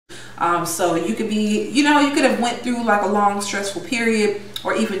So you could be, you know, you could have went through like a long stressful period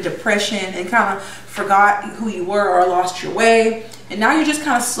or even depression and kind of forgot who you were or lost your way. And now you're just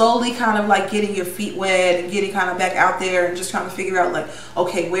kind of slowly kind of like getting your feet wet and getting kind of back out there and just trying to figure out like,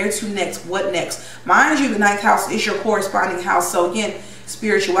 okay, where to next? What next? Mind you, the 9th house is your corresponding house. So again,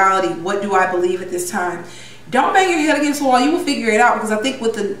 spirituality, what do I believe at this time? Don't bang your head against the wall. You will figure it out, because I think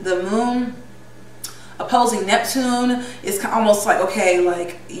with the moon opposing Neptune, it's almost like, okay,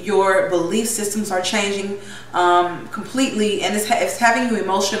 like your belief systems are changing completely, and it's having you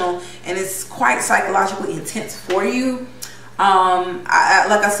emotional, and it's quite psychologically intense for you.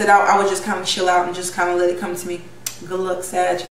 Like I said, I would just kind of chill out and just kind of let it come to me. Good luck, Sag.